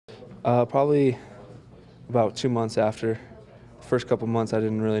Probably about 2 months after. First couple months I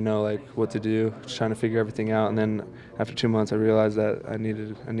didn't really know like what to do, just trying to figure everything out, and then after 2 months I realized that I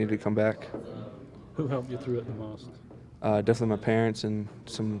needed to come back. Who helped you through it the most? Definitely my parents and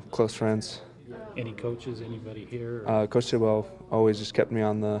some close friends. Any coaches, anybody here? Coach Tidwell always just kept me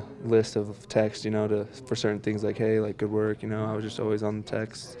on the list of text, for certain things like, hey, like good work, I was just always on the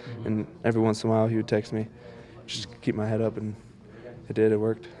text, and every once in a while he would text me, just to keep my head up, and it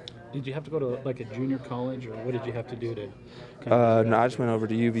worked. Did you have to go to like a junior college, or what did you have to do to No, I just went over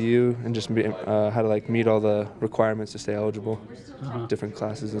to UVU and just had to like meet all the requirements to stay eligible, different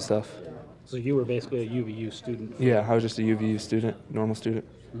classes and stuff. So you were basically a UVU student? Yeah, I was just a UVU student, normal student.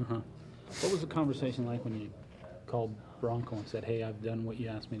 What was the conversation like when you called Bronco and said, hey, I've done what you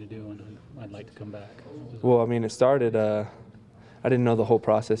asked me to do and I'd like to come back? Well, I mean, it started, I didn't know the whole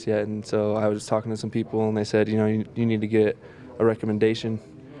process yet, and so I was talking to some people and they said, you need to get a recommendation.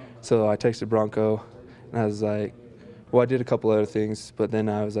 So I texted Bronco and I was like, well, I did a couple other things, but then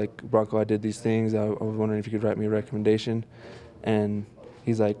I was like, Bronco, I did these things. I was wondering if you could write me a recommendation. And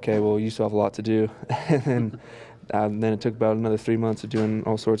he's like, okay, well, you still have a lot to do. And then it took about another 3 months of doing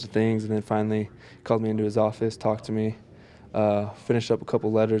all sorts of things, and then finally called me into his office, talked to me, finished up a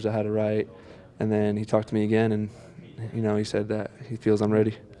couple letters I had to write, and then he talked to me again, and he said that he feels I'm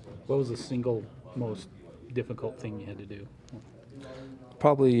ready. What was the single most difficult thing you had to do?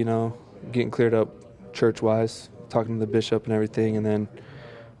 Probably, getting cleared up church-wise, talking to the bishop and everything, and then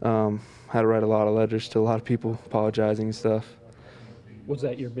had to write a lot of letters to a lot of people, apologizing and stuff. Was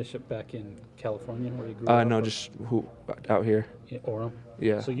that your bishop back in California where you grew up? No, just out here. Yeah, Orem?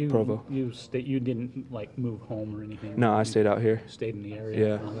 Yeah, so Provo. You didn't like move home or anything? No, I stayed out here. Stayed in the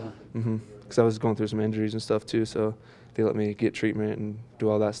area? Yeah. Because I was going through some injuries and stuff too, so they let me get treatment and do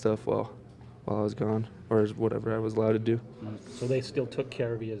all that stuff while I was gone, or whatever I was allowed to do. So they still took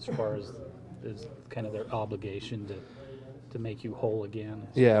care of you as far as kind of their obligation to make you whole again?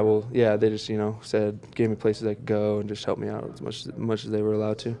 Yeah, well, yeah, they just, gave me places I could go and just helped me out as much as they were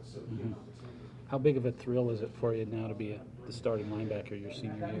allowed to. How big of a thrill is it for you now to be the starting linebacker your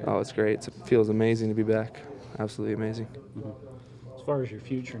senior year? Oh, it's great. It feels amazing to be back. Absolutely amazing. As far as your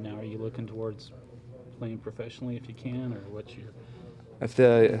future now, are you looking towards playing professionally if you can, or what's your... If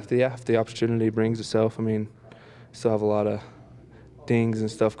the opportunity brings itself, I mean, still have a lot of things and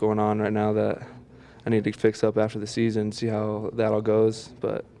stuff going on right now that I need to fix up after the season, see how that all goes.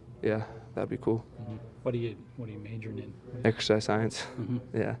 But yeah, that'd be cool. What are you majoring in? Exercise science.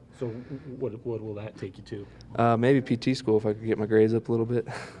 Yeah. So what will that take you to? Maybe PT school if I could get my grades up a little bit.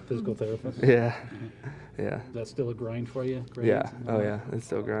 Physical therapist? Yeah. Yeah. Is that still a grind for you? Grades? Yeah. Oh yeah, it's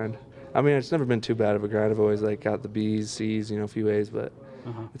still a grind. I mean, it's never been too bad of a grind. I've always got the B's, C's, a few A's, but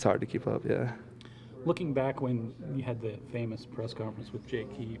it's hard to keep up. Yeah. Looking back when you had the famous press conference with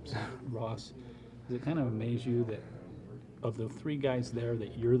Jake Heaps, Ross, does it kind of amaze you that of the three guys there,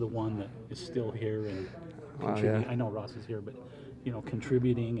 that you're the one that is still here and contributing? I know Ross is here, but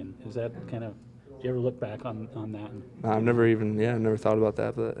contributing, and is that kind of? Do you ever look back on that? I've never thought about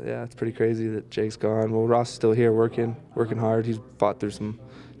that, but yeah, it's pretty crazy that Jake's gone. Well, Ross is still here working hard. He's fought through some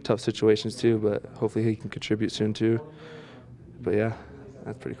tough situations too, but hopefully he can contribute soon too. But yeah,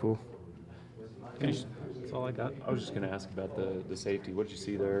 that's pretty cool. That's all I got. I was just going to ask about the safety. What did you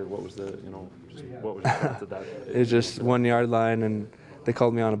see there? What was what was your thoughts of that? It was just 1 yard line, and they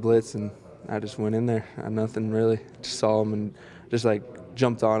called me on a blitz, and I just went in there. Nothing really. Just saw him and just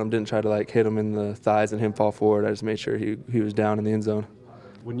jumped on him. Didn't try to hit him in the thighs and him fall forward. I just made sure he was down in the end zone.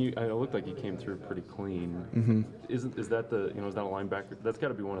 It looked like he came through pretty clean. Is that is that a linebacker? That's got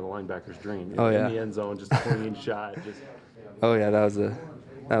to be one of the linebackers' dream. Oh yeah. In the end zone, just a clean shot. Oh yeah, that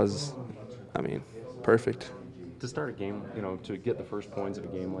was, I mean, perfect. To start a game, to get the first points of a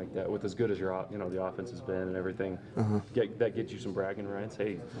game like that, with as good as your, the offense has been and everything, that gets you some bragging rights.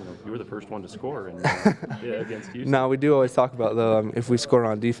 Hey, you were the first one to score against Houston. No, we do always talk about though. If we score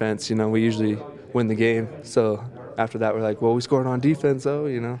on defense, we usually win the game. So after that, we're like, well, we scored on defense, though,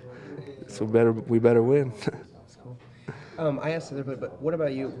 so we better win. That's cool. I asked everybody, but what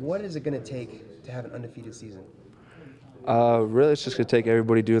about you? What is it going to take to have an undefeated season? Really, it's just going to take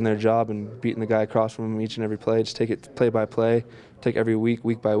everybody doing their job and beating the guy across from them each and every play. Just take it play by play, take every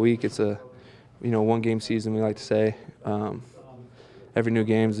week by week. It's a, one-game season, we like to say. Every new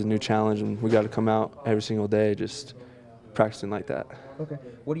game is a new challenge, and we got to come out every single day just practicing like that. Okay.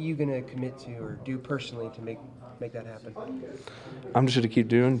 What are you going to commit to or do personally to make that happen? I'm just going to keep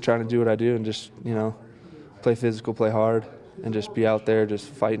trying to do what I do and just, play physical, play hard, and just be out there just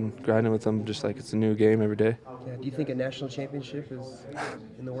fighting, grinding with them just like it's a new game every day. Yeah. Do you think a national championship is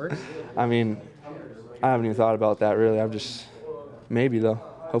in the works? I mean, I haven't even thought about that really. Maybe though.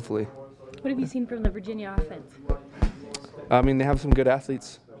 hopefully. What have you seen from the Virginia offense? I mean, they have some good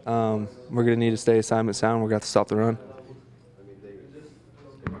athletes. We're going to need to stay assignment sound. We're going to have to stop the run.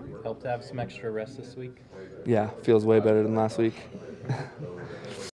 Help to have some extra rest this week. Yeah, feels way better than last week.